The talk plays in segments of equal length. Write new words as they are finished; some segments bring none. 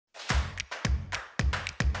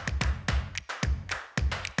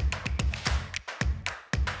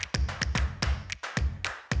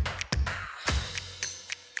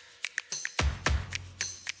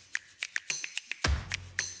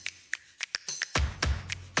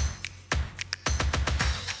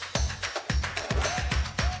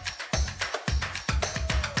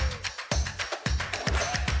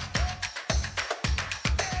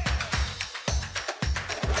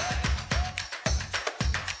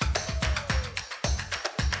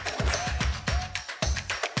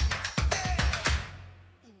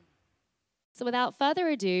So without further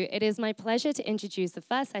ado, it is my pleasure to introduce the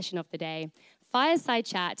first session of the day, Fireside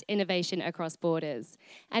Chat, Innovation Across Borders.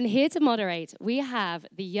 And here to moderate, we have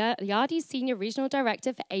the Yardi Senior Regional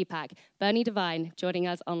Director for APAC, Bernie Devine, joining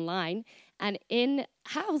us online. And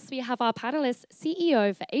in-house, we have our panelists,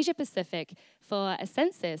 CEO for Asia Pacific for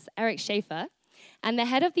essensys, Eric Schaffer, and the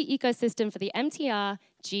head of the ecosystem for the MTR,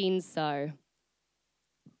 Jean So.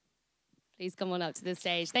 Please come on up to the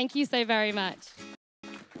stage. Thank you so very much.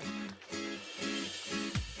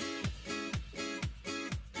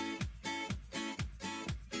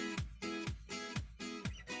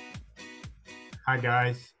 Hi,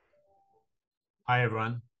 guys. Hi,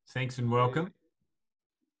 everyone. Thanks and welcome.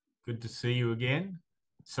 Good to see you again.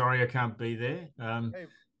 Sorry I can't be there. Hey,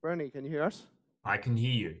 Bernie, can you hear us? I can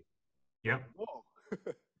hear you. Yep. Whoa.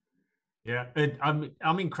 Yeah,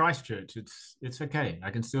 I'm in Christchurch. It's okay. I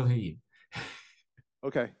can still hear you.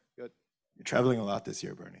 Okay, good. You're traveling a lot this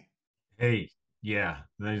year, Bernie. Hey, yeah,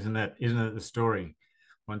 isn't it the story?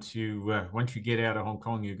 Once you get out of Hong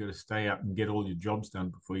Kong, you've got to stay up and get all your jobs done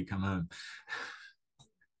before you come home.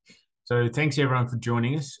 So thanks everyone for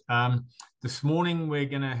joining us. This morning we're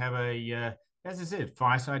going to have as I said,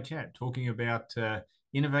 fireside chat talking about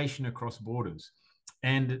innovation across borders.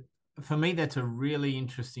 And for me, that's a really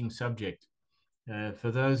interesting subject.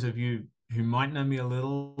 For those of you who might know me a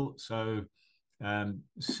little, so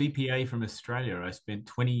CPA from Australia, I spent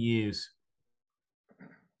 20 years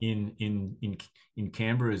in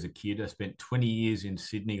Canberra as a kid. I spent 20 years in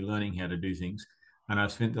Sydney learning how to do things. And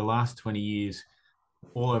I've spent the last 20 years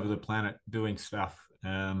all over the planet doing stuff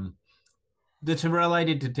that's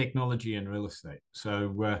related to technology and real estate.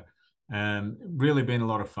 So really been a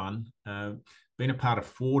lot of fun. Been a part of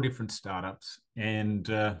 4 different startups. And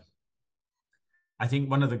I think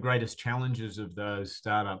one of the greatest challenges of those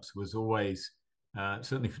startups was always,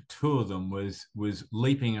 certainly for 2 of them, was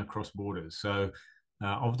leaping across borders. So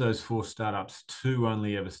of those 4 startups, 2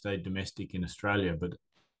 only ever stayed domestic in Australia, but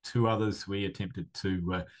 2 others we attempted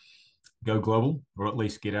to go global, or at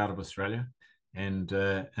least get out of Australia, and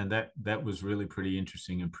that was really pretty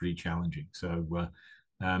interesting and pretty challenging. So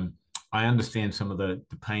I understand some of the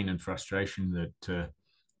pain and frustration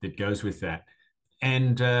that goes with that.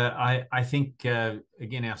 And I think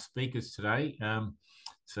again our speakers today,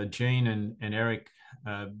 so Jean and Eric,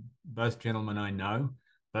 both gentlemen I know.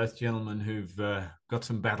 Both gentlemen who've got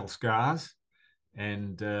some battle scars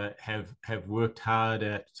and have worked hard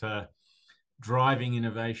at driving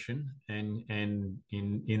innovation and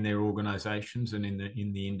in their organizations and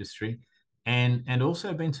in the industry, and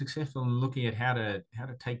also been successful in looking at how to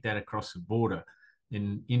take that across the border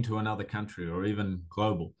into another country or even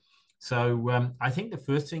global. So I think the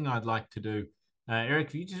first thing I'd like to do, Eric,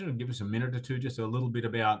 if you just sort of give us a minute or two, just a little bit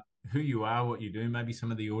about who you are, what you do. Maybe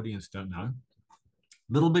some of the audience don't know.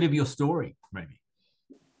 A little bit of your story, maybe.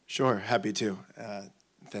 Sure, happy to.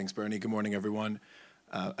 Thanks, Bernie. Good morning, everyone.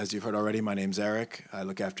 As you've heard already, my name's Eric. I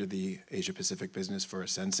look after the Asia Pacific business for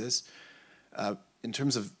essensys. In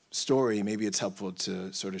terms of story, maybe it's helpful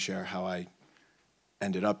to sort of share how I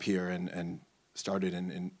ended up here and started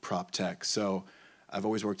in PropTech. So I've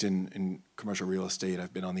always worked in commercial real estate.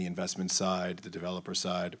 I've been on the investment side, the developer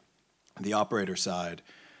side, the operator side.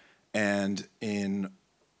 And in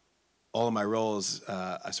all of my roles,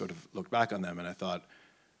 I sort of looked back on them and I thought,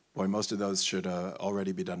 boy, most of those should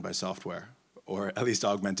already be done by software, or at least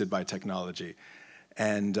augmented by technology.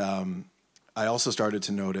 And I also started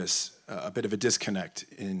to notice a bit of a disconnect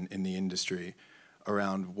in the industry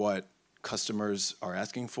around what customers are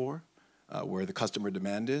asking for, where the customer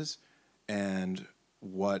demand is, and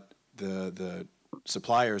what the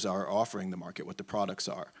suppliers are offering the market, what the products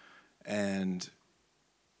are. And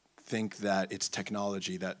think that it's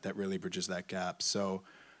technology that really bridges that gap. So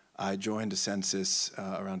I joined essensys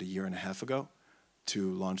around 1.5 years ago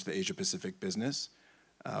to launch the Asia Pacific business.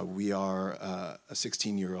 We are a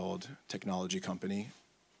 16-year-old technology company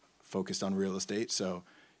focused on real estate. So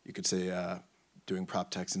you could say doing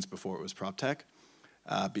PropTech since before it was PropTech.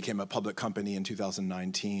 Became a public company in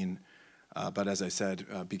 2019. But as I said,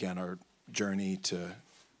 began our journey to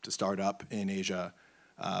start up in Asia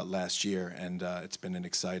last year. And it's been an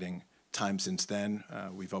exciting time since then.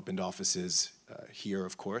 We've opened offices here,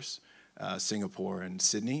 of course, Singapore and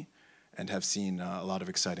Sydney, and have seen a lot of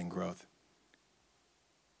exciting growth.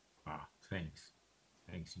 Wow, thanks.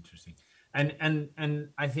 Interesting. And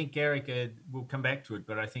I think, Eric, we'll come back to it,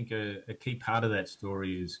 but I think a key part of that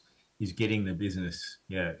story is getting the business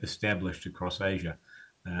established across Asia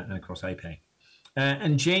and across APAC.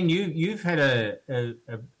 And Jen, you've had a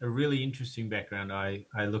really interesting background. I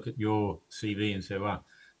look at your CV and say, wow,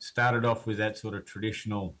 started off with that sort of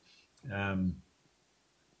traditional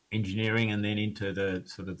engineering, and then into the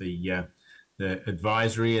sort of the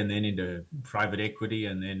advisory, and then into private equity,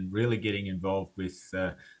 and then really getting involved with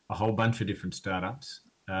a whole bunch of different startups.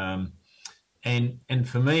 And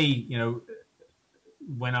for me, you know,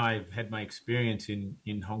 when I've had my experience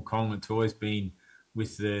in Hong Kong, it's always been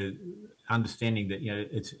with the understanding that, you know,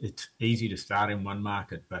 it's easy to start in one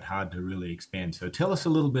market, but hard to really expand. So tell us a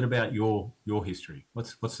little bit about your history.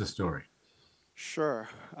 What's the story? Sure.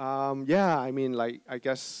 Yeah, I mean, like, I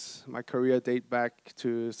guess my career date back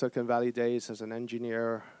to Silicon Valley days as an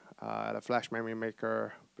engineer at a flash memory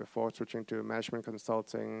maker before switching to management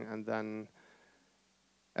consulting. And then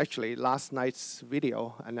actually last night's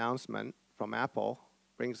video announcement from Apple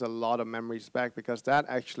brings a lot of memories back, because that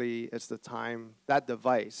actually is the time that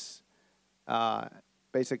device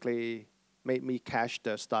basically made me cash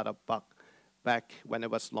the startup buck back when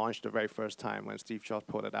it was launched the very first time when Steve Jobs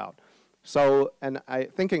put it out. So, and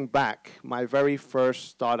thinking back, my very first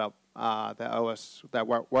startup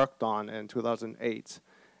that worked on in 2008,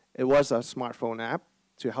 it was a smartphone app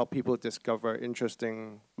to help people discover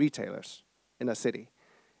interesting retailers in a city.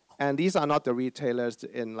 And these are not the retailers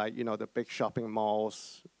in, like, you know, the big shopping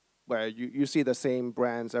malls where you see the same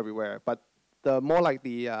brands everywhere, but the more like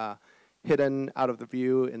the hidden out of the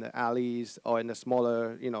view in the alleys or in the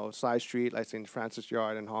smaller, you know, side street, like in Francis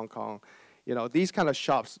Yard in Hong Kong. You know, these kind of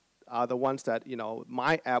shops are the ones that, you know,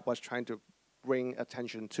 my app was trying to bring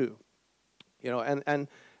attention to. You know,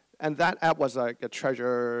 and that app was like a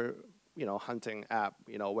treasure, you know, hunting app,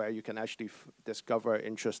 you know, where you can actually discover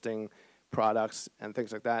interesting products and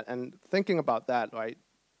things like that. And thinking about that, right,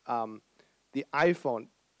 the iPhone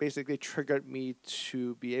basically triggered me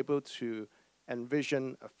to be able to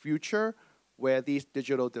envision a future where these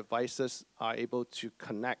digital devices are able to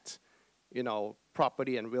connect, you know,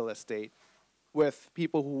 property and real estate with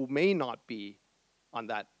people who may not be on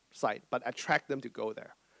that site, but attract them to go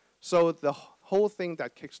there. So the whole thing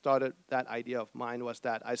that kickstarted that idea of mine was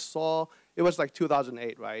that I saw, it was like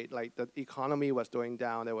 2008, right? Like the economy was going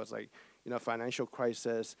down. There was like, you know, financial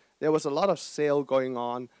crisis. There was a lot of sale going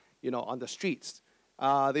on, you know, on the streets.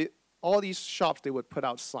 All these shops, they would put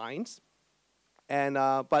out signs, and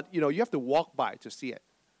but, you know, you have to walk by to see it.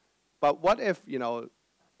 But what if, you know,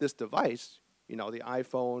 this device, you know, the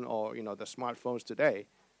iPhone or, you know, the smartphones today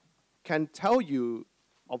can tell you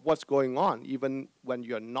of what's going on even when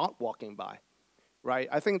you're not walking by, right?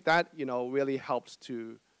 I think that, you know, really helps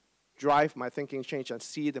to drive my thinking change and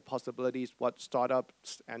see the possibilities what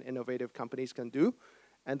startups and innovative companies can do.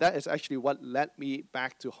 And that is actually what led me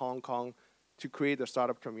back to Hong Kong to create the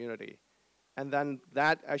startup community. And then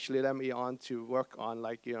that actually led me on to work on,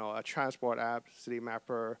 like, you know, a transport app, City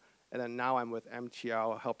Mapper, and then now I'm with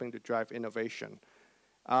MTL helping to drive innovation.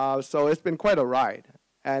 So it's been quite a ride.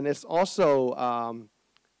 And it's also,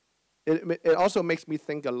 it also makes me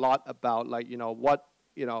think a lot about, like, you know, what,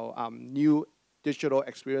 you know, new digital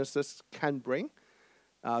experiences can bring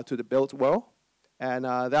to the built world. And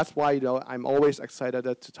that's why, you know, I'm always excited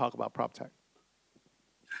to talk about PropTech.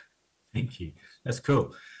 Thank you. That's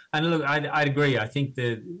cool. And look, I'd agree. I think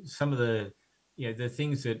that some of the, you know, the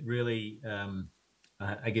things that really,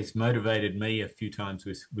 I guess, motivated me a few times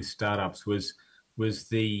with startups was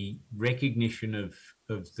the recognition of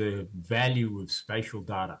the value of spatial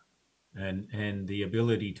data and the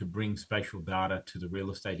ability to bring spatial data to the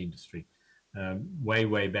real estate industry.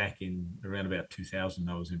 Way back in around about 2000,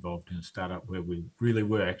 I was involved in a startup where we really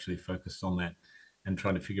were actually focused on that and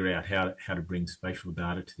trying to figure out how to bring spatial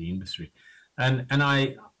data to the industry. And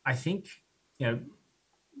I think, you know,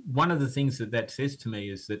 one of the things that says to me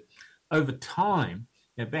is that over time,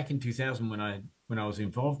 you know, back in 2000 when I was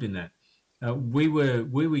involved in that, we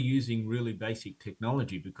were using really basic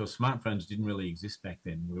technology because smartphones didn't really exist back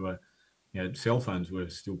then. We were, you know, cell phones were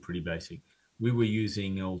still pretty basic. We were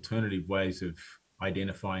using alternative ways of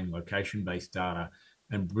identifying location-based data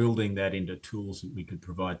and building that into tools that we could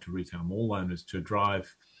provide to retail mall owners to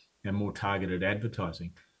drive, you know, more targeted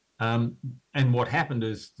advertising. And what happened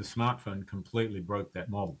is the smartphone completely broke that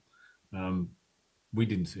model. We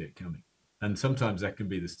didn't see it coming. And sometimes that can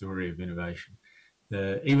be the story of innovation.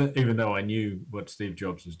 Even though I knew what Steve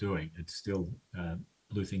Jobs was doing, it still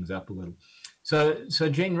blew things up a little. So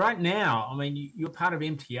Jean, right now, I mean, you're part of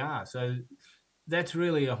MTR. So that's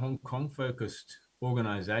really a Hong Kong-focused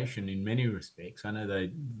organization in many respects. I know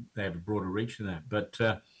they have a broader reach than that, but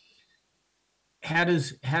how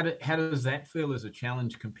does that feel as a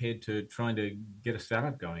challenge compared to trying to get a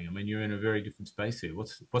startup going? I mean, you're in a very different space here.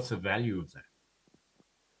 What's the value of that?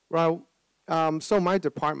 Well, so my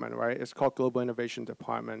department, right, it's called Global Innovation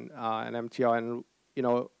Department at MTL, and, you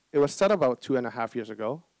know, it was set up about 2.5 years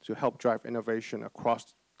ago to help drive innovation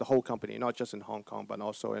across the whole company, not just in Hong Kong, but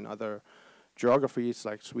also in other geographies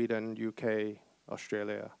like Sweden, UK,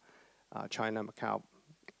 Australia, China, Macau.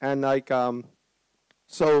 And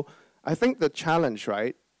so I think the challenge,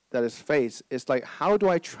 right, that is faced is like, how do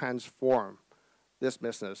I transform this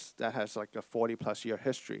business that has like a 40+ year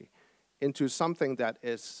history into something that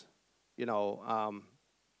is,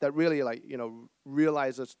 that really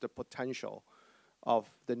realizes the potential of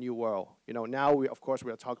the new world. Now we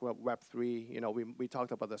are talking about Web3. We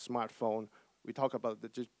talked about the smartphone. We talk about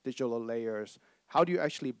the digital layers. How do you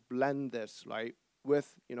actually blend this, right, with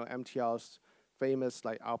MTL's famous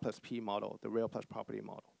like R+P model, the real plus property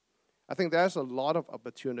model? I think there's a lot of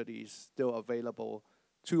opportunities still available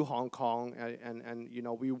to Hong Kong, and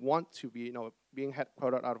we want to be, being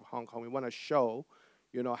headquartered out of Hong Kong, we want to show,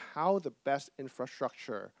 how the best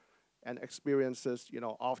infrastructure and experiences,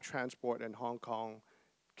 of transport in Hong Kong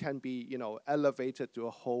can be, elevated to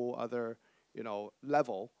a whole other,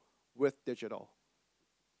 level with digital.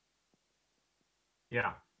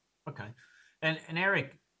 Yeah. Okay. And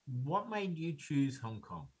Eric, what made you choose Hong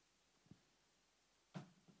Kong?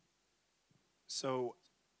 So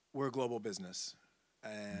we're a global business,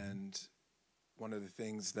 and one of the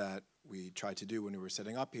things that we tried to do when we were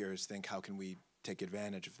setting up here is think, how can we take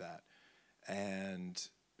advantage of that? And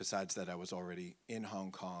besides that, I was already in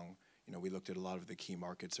Hong Kong. We looked at a lot of the key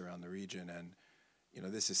markets around the region, and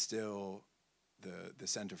this is still the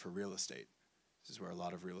center for real estate. This is where a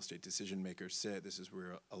lot of real estate decision makers sit. This is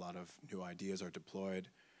where a lot of new ideas are deployed,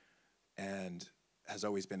 and has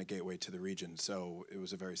always been a gateway to the region. So it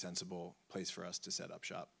was a very sensible place for us to set up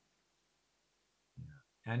shop.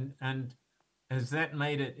 Yeah. And has that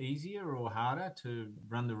made it easier or harder to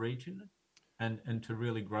run the region and to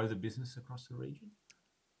really grow the business across the region?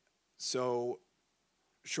 So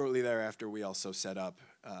shortly thereafter, we also set up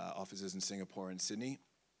offices in Singapore and Sydney,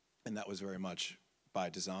 and that was very much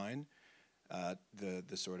by design. The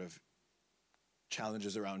sort of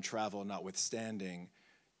challenges around travel notwithstanding,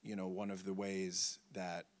 one of the ways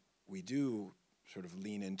that we do sort of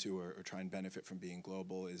lean into or try and benefit from being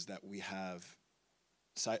global is that we have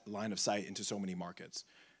line of sight into so many markets,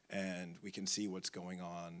 and we can see what's going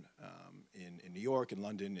on in New York, in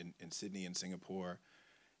London, in Sydney, and Singapore.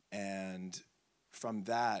 And from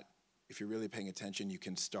that, if you're really paying attention, you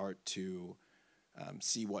can start to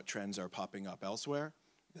see what trends are popping up elsewhere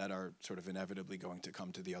that are sort of inevitably going to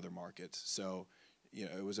come to the other markets. So,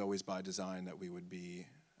 it was always by design that we would be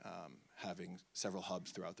having several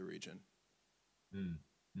hubs throughout the region.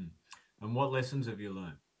 And what lessons have you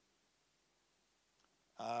learned?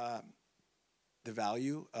 The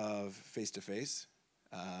value of face-to-face,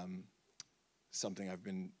 something I've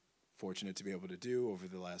been fortunate to be able to do over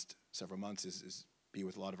the last several months is be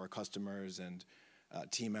with a lot of our customers and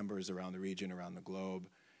team members around the region, around the globe.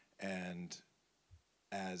 And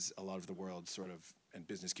as a lot of the world and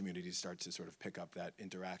business communities start to sort of pick up that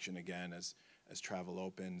interaction again as travel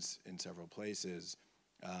opens in several places,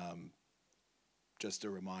 just a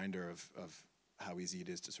reminder of how easy it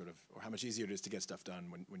is to or how much easier it is to get stuff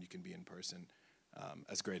done when you can be in person,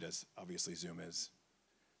 as great as obviously Zoom is,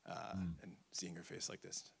 and seeing your face like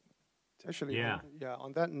this. Actually,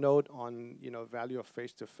 on that note, on value of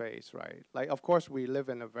face-to-face, right? Like, of course, we live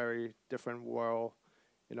in a very different world,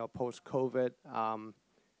 post-COVID.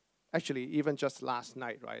 Actually, even just last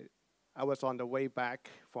night, right? I was on the way back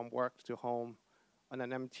from work to home on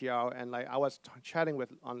an MTR, and like I was chatting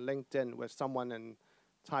on LinkedIn with someone in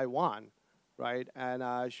Taiwan, right?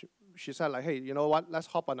 And she said like, hey, you know what? Let's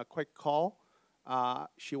hop on a quick call.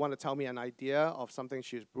 She wanted to tell me an idea of something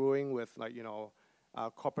she's brewing with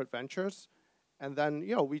corporate ventures. And then,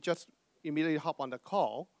 we just immediately hop on the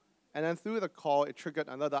call. And then through the call, it triggered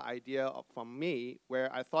another idea from me where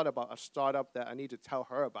I thought about a startup that I need to tell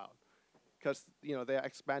her about, because, they're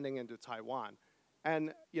expanding into Taiwan.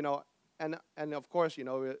 And, and of course,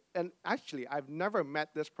 and actually, I've never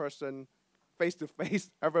met this person face-to-face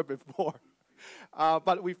ever before.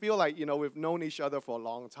 But we feel like, we've known each other for a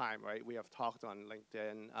long time, right? We have talked on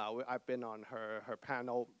LinkedIn. I've been on her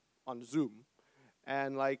panel on Zoom.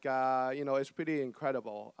 And it's pretty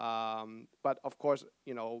incredible. But of course,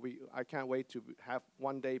 I can't wait to have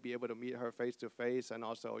one day be able to meet her face to face, and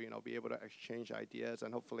also, be able to exchange ideas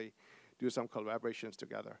and hopefully do some collaborations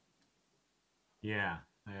together. Yeah,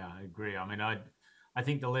 I agree. I mean, I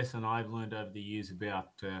think the lesson I've learned over the years about,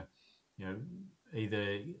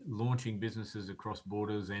 either launching businesses across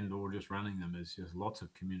borders or just running them is just lots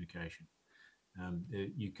of communication.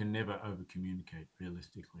 You can never over communicate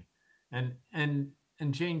realistically. And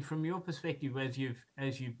Jean, from your perspective, as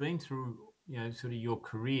you've been through, sort of your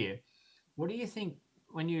career, what do you think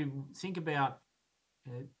when you think about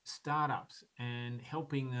startups and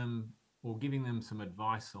helping them or giving them some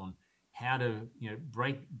advice on how to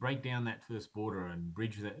break down that first border and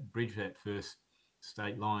bridge that first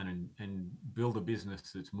state line and build a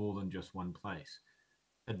business that's more than just one place.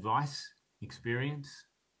 Advice, experience,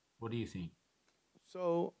 what do you think?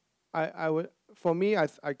 So I would, for me,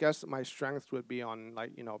 I guess my strength would be on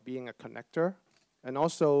being a connector, and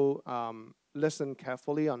also listen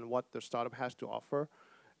carefully on what the startup has to offer,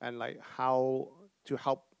 and like how to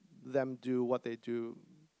help them do what they do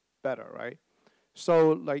better, right?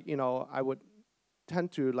 So I would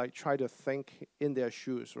tend to try to think in their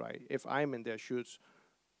shoes, right? If I'm in their shoes,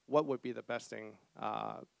 what would be the best thing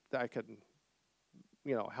that I could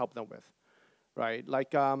help them with, right?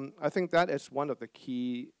 I think that is one of the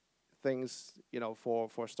key things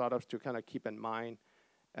for startups to kind of keep in mind,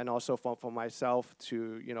 and also for myself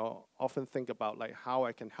to often think about how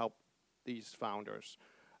I can help these founders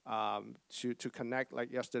to connect.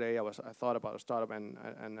 Like yesterday, I thought about a startup and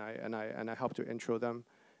I helped to intro them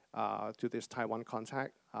to this Taiwan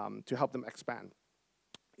contact to help them expand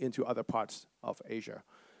into other parts of Asia.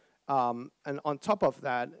 And on top of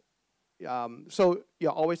that, so you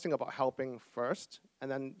always think about helping first, and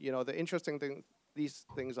then the interesting thing, these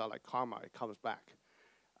things are like karma; it comes back.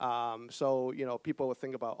 So people will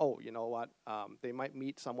think about, oh, you know what? They might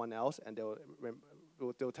meet someone else, and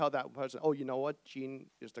they'll tell that person, oh, you know what? Gene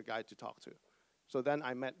is the guy to talk to. So then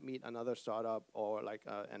I meet another startup or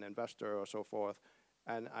an investor or so forth,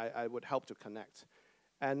 and I would help to connect.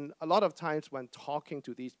 And a lot of times when talking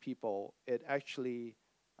to these people, it actually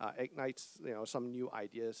ignites some new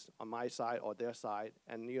ideas on my side or their side,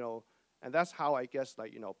 and and that's how I guess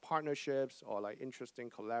partnerships or interesting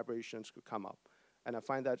collaborations could come up, and I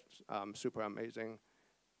find that super amazing,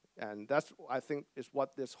 and that's, I think, is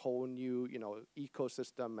what this whole new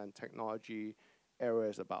ecosystem and technology era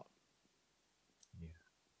is about.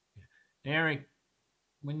 Yeah. Eric,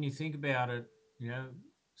 when you think about it,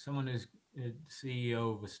 someone is a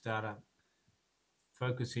CEO of a startup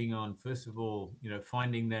focusing on, first of all,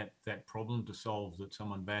 finding that problem to solve that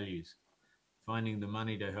someone values, finding the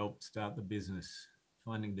money to help start the business,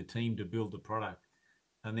 finding the team to build the product,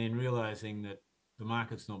 and then realizing that the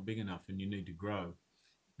market's not big enough and you need to grow.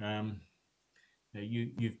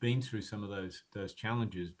 You've been through some of those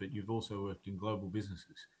challenges, but you've also worked in global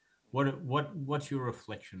businesses. What's your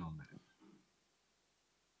reflection on that?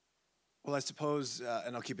 Well, I suppose,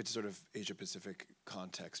 and I'll keep it to sort of Asia Pacific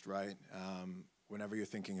context, right? Whenever you're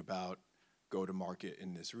thinking about go-to-market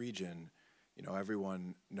in this region,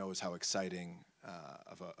 everyone knows how exciting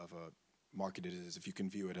of a market it is if you can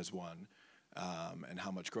view it as one, and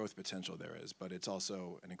how much growth potential there is. But it's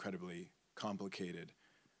also an incredibly complicated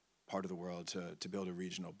part of the world to build a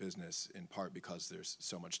regional business, in part because there's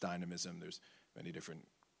so much dynamism. There's many different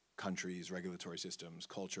countries, regulatory systems,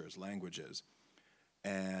 cultures, languages.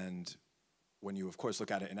 And when you, of course,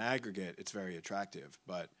 look at it in aggregate, it's very attractive.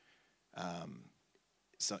 But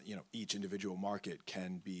so, each individual market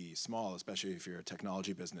can be small, especially if you're a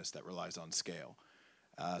technology business that relies on scale.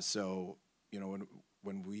 So,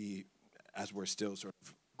 when we, as we're still sort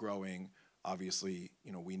of growing, obviously,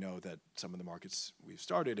 we know that some of the markets we've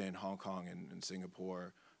started in, Hong Kong and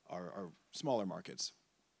Singapore, are smaller markets.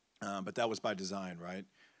 But that was by design, right?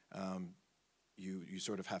 You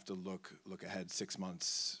sort of have to look ahead 6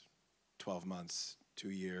 months, 12 months,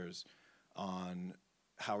 2 years on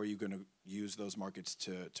how are you going to use those markets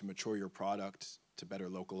to mature your product, to better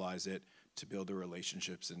localize it, to build the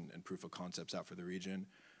relationships and proof of concepts out for the region,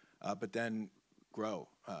 but then grow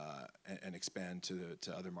and expand to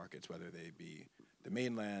other markets, whether they be the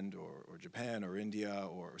mainland or Japan or India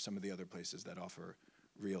or some of the other places that offer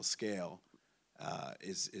real scale,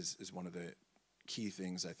 is one of the key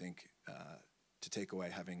things, I think, to take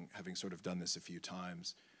away, having sort of done this a few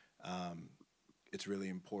times. It's really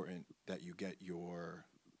important that you get your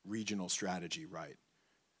regional strategy right,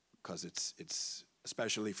 because it's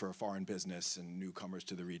especially for a foreign business and newcomers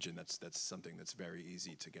to the region, that's something that's very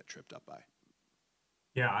easy to get tripped up by.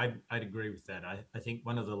 Yeah, I'd agree with that. I think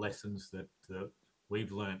one of the lessons that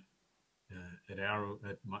we've learned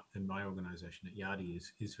in my organization at Yardi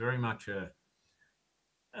is very much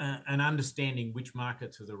an understanding which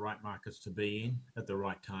markets are the right markets to be in at the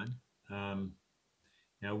right time.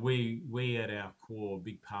 We at our core, a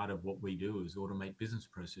big part of what we do is automate business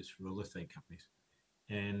process for real estate companies.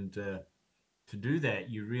 And to do that,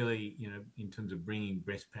 you really, in terms of bringing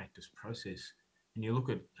best practice process, and you look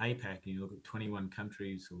at APAC and you look at 21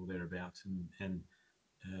 countries or thereabouts and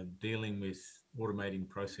dealing with automating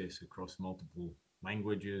process across multiple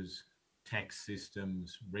languages, tax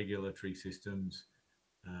systems, regulatory systems,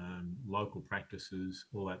 local practices,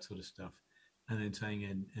 all that sort of stuff. and then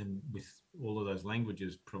saying, and with all of those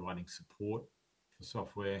languages, providing support for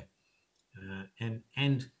software,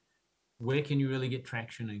 and where can you really get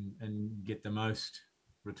traction and get the most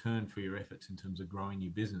return for your efforts in terms of growing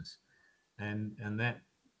your business, and that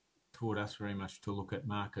taught us very much to look at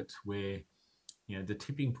markets where, you know, the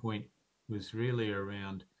tipping point was really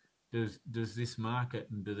around, does this market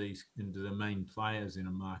and do the main players in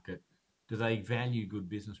a market, do they value good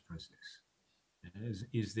business process?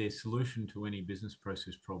 Is their solution to any business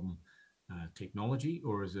process problem technology,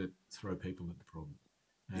 or is it throw people at the problem?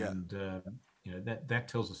 And you know, that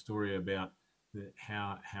tells a story about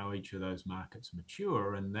how each of those markets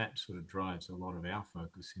mature, and that sort of drives a lot of our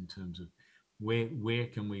focus in terms of where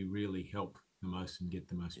can we really help the most and get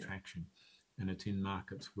the most traction. And it's in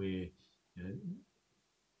markets where, you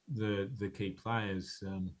know, the key players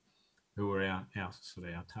who are our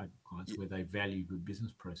target clients, where they value good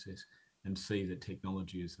business process and see that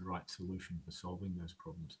technology is the right solution for solving those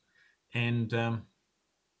problems. And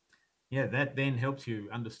that then helps you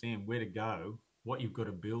understand where to go, what you've got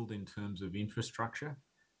to build in terms of infrastructure,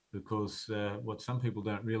 because what some people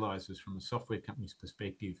don't realize is, from a software company's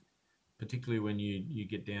perspective, particularly when you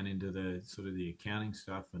get down into the sort of the accounting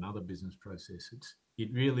stuff and other business processes,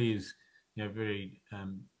 it really is, you know, very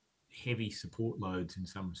heavy support loads in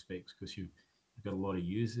some respects, because you've got a lot of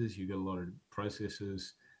users, you've got a lot of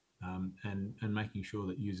processes, and making sure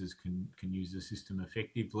that users can use the system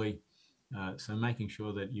effectively. So making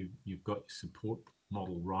sure that you've got your support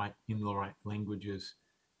model right, in the right languages,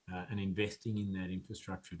 and investing in that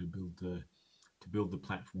infrastructure to build the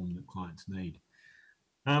platform that clients need.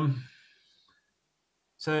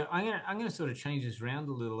 So I'm gonna sort of change this around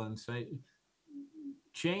a little and say,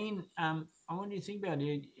 Jane, I want you to think about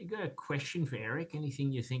it. You got a question for Eric?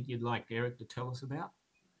 Anything you think you'd like Eric to tell us about?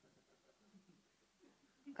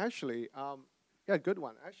 Actually, yeah, good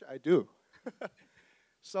one. Actually, I do.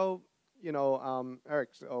 So, you know,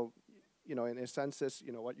 Eric, so, you know, in essensys,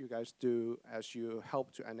 you know, what you guys do as you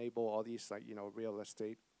help to enable all these, like, you know, real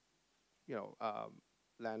estate, you know,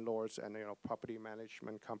 landlords and, you know, property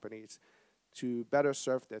management companies to better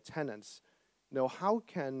serve their tenants. You know, how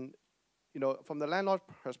can, you know, from the landlord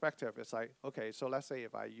perspective, it's like, okay, so let's say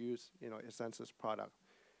if I use, you know, essensys product,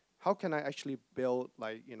 how can I actually build,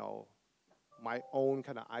 like, you know, my own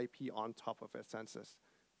kind of IP on top of essensys,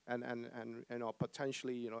 and you know,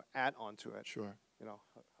 potentially, you know, add on to it? Sure. You know,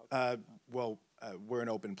 we're an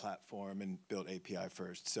open platform and built API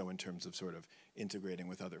first. So in terms of sort of integrating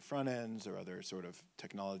with other front ends or other sort of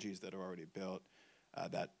technologies that are already built,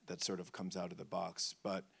 that sort of comes out of the box.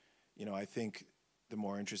 But, you know, I think the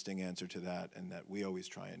more interesting answer to that, and that we always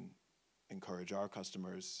try and encourage our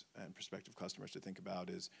customers and prospective customers to think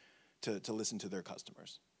about, is to listen to their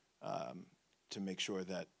customers, to make sure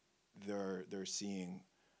that they're seeing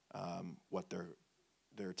what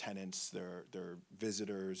their tenants, their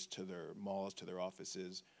visitors to their malls, to their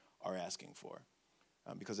offices are asking for.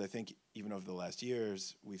 Because I think even over the last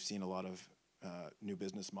years, we've seen a lot of new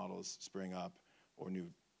business models spring up, or new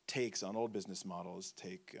takes on old business models.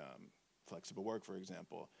 Take flexible work, for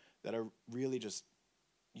example, that are really just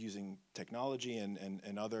using technology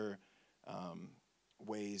and other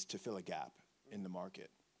ways to fill a gap in the market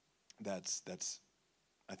that's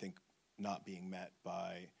I think not being met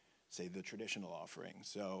by, say, the traditional offering.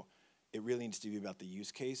 So it really needs to be about the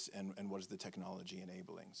use case and what is the technology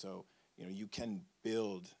enabling. So, you know, you can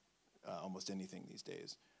build almost anything these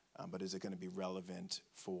days, but is it going to be relevant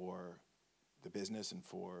for the business and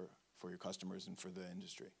for your customers and for the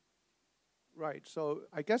industry? Right. So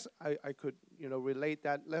I guess I could, you know, relate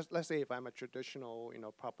that. Let's say if I'm a traditional, you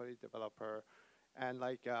know, property developer, and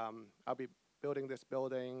like I'll be building this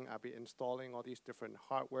building, I'll be installing all these different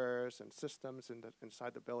hardwares and systems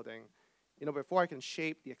inside the building. You know, before I can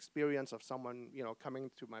shape the experience of someone, you know,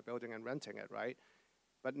 coming to my building and renting it, right?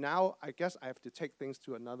 But now I guess I have to take things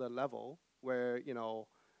to another level where, you know,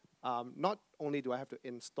 not only do I have to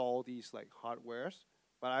install these like hardwares,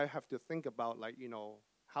 but I have to think about, like, you know,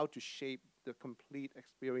 how to shape the complete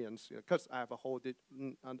experience, because I have a whole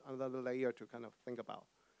another layer to kind of think about.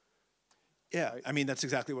 Yeah, right? I mean, that's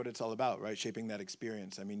exactly what it's all about, right? Shaping that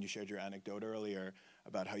experience. I mean, you shared your anecdote earlier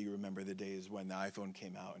about how you remember the days when the iPhone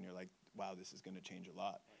came out and you're like, wow, this is going to change a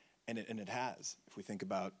lot. And it has. If we think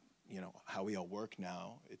about, you know, how we all work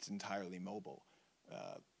now, it's entirely mobile.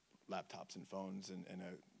 Laptops and phones and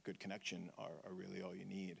a good connection are really all you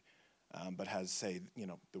need. But has, say, you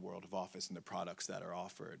know, the world of Office and the products that are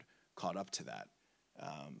offered caught up to that?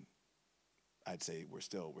 I'd say we're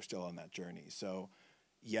still on that journey. So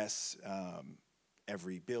yes,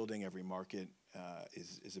 every building, every market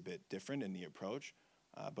is a bit different in the approach,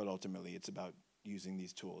 but ultimately it's about using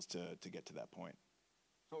these tools to get to that point.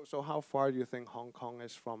 So how far do you think Hong Kong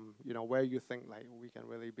is from, where you think like we can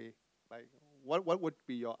really be? Like, what would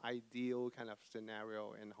be your ideal kind of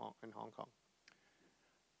scenario in Hong Kong?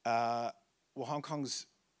 Well, Hong Kong's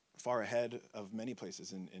far ahead of many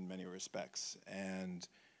places in many respects. And,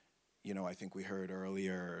 I think we heard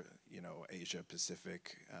earlier, Asia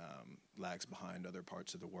Pacific lags behind other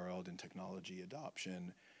parts of the world in technology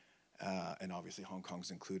adoption. And obviously Hong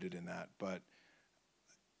Kong's included in that. But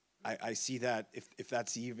I see that if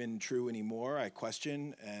that's even true anymore, I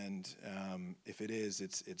question. And if it is,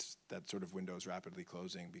 it's that sort of window's rapidly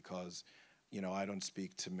closing because, I don't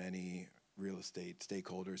speak to many real estate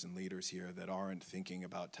stakeholders and leaders here that aren't thinking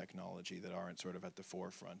about technology, that aren't sort of at the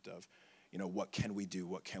forefront of, what can we do,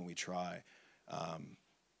 what can we try?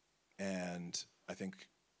 And I think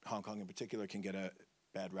Hong Kong in particular can get a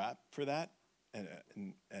bad rap for that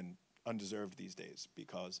and undeserved these days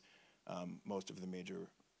because most of the major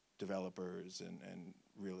developers and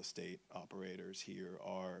real estate operators here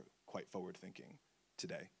are quite forward thinking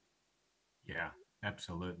today. Yeah,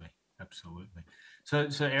 absolutely. Absolutely. So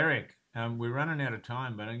Eric, we're running out of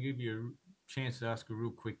time, but I'll give you a chance to ask a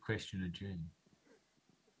real quick question of June.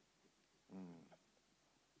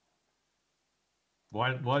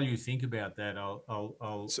 While you think about that,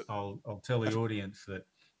 I'll tell the audience that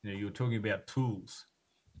you were talking about tools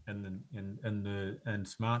and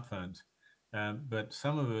smartphones, but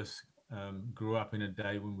some of us grew up in a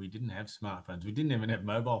day when we didn't have smartphones. We didn't even have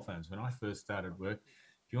mobile phones. When I first started work,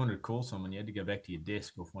 if you wanted to call someone, you had to go back to your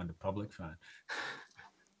desk or find a public phone.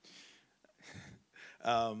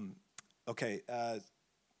 Okay,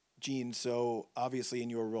 Gene, so obviously in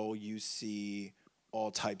your role, you see all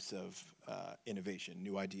types of innovation,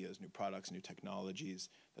 new ideas, new products, new technologies.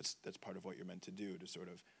 That's part of what you're meant to do, to sort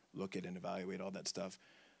of look at and evaluate all that stuff.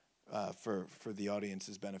 For the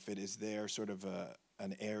audience's benefit, is there sort of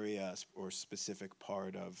an area or specific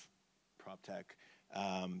part of PropTech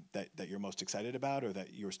that you're most excited about, or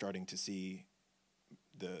that you're starting to see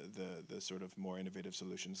the sort of more innovative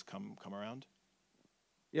solutions come around?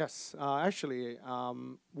 Yes, actually,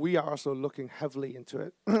 we are also looking heavily into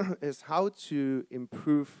it, is how to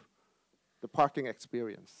improve the parking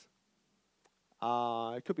experience.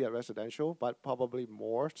 It could be a residential, but probably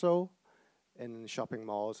more so in shopping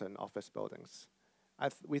malls and office buildings.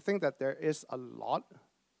 We think that there is a lot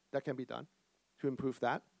that can be done to improve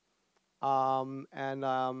that. And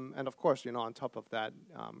of course, on top of that,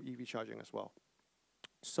 EV charging as well.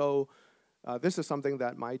 So this is something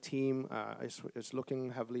that my team is looking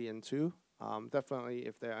heavily into. Definitely,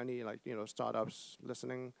 if there are any startups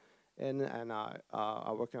listening in and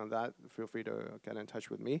are working on that, feel free to get in touch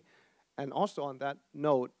with me. And also on that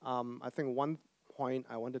note, I think one point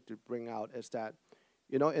I wanted to bring out is that,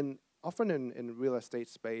 often in real estate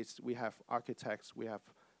space, we have architects, we have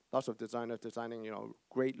lots of designers designing,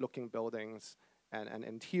 great looking buildings and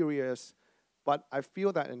interiors. But I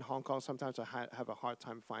feel that in Hong Kong, sometimes I have a hard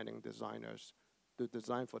time finding designers to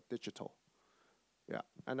design for digital. Yeah,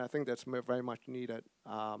 and I think that's very much needed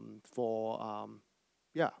to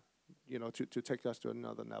take us to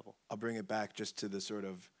another level. I'll bring it back just to the sort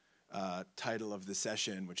of title of the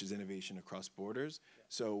session, which is Innovation Across Borders. Yeah.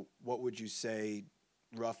 So what would you say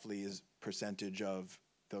roughly is percentage of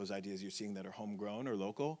those ideas you're seeing that are homegrown or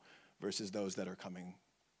local versus those that are coming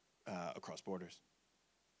across borders?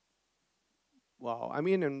 Well, I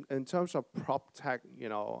mean, in terms of PropTech,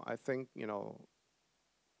 I think,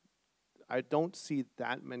 I don't see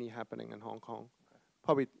that many happening in Hong Kong. Okay.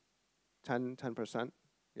 Probably 10%.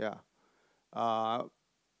 Yeah.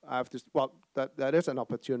 That is an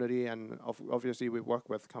opportunity, and obviously we work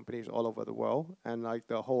with companies all over the world, and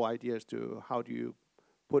the whole idea is to how do you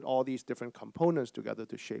put all these different components together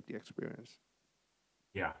to shape the experience.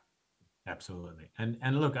 Yeah, absolutely.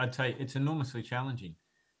 And look, I'd say it's enormously challenging.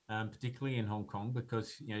 Particularly in Hong Kong,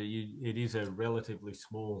 because it is a relatively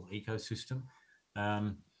small ecosystem.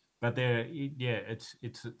 But it's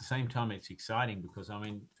at the same time it's exciting because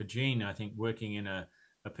for Gene, I think working in a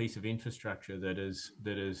piece of infrastructure that is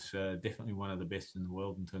definitely one of the best in the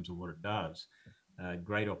world in terms of what it does.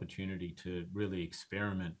 Great opportunity to really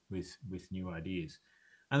experiment with new ideas.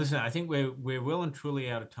 And listen, I think we're well and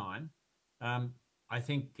truly out of time. I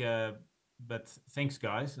think. But thanks,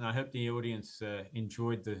 guys, and I hope the audience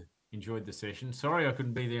enjoyed the session. Sorry I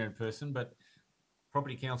couldn't be there in person, but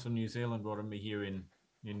Property Council New Zealand wanted me here in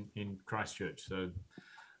Christchurch, so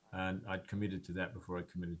I'd committed to that before I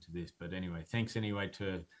committed to this. But anyway, thanks anyway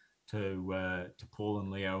to Paul and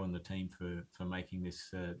Leo and the team for making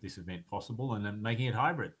this event possible and then making it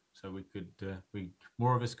hybrid, so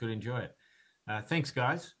more of us could enjoy it. Thanks,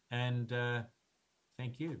 guys, and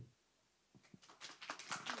thank you.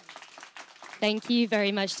 Thank you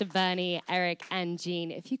very much to Bernie, Eric, and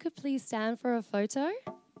Jean. If you could please stand for a photo.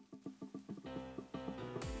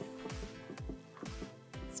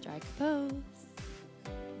 Strike a pose.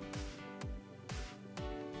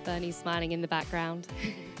 Bernie's smiling in the background.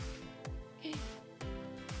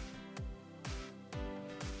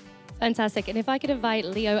 Fantastic. And if I could invite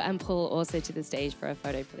Leo and Paul also to the stage for a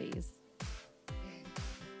photo, please.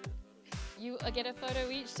 You get a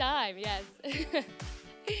photo each time, yes.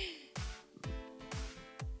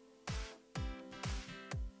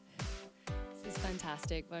 This is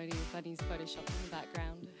fantastic. Bernie's photoshopped in the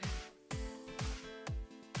background.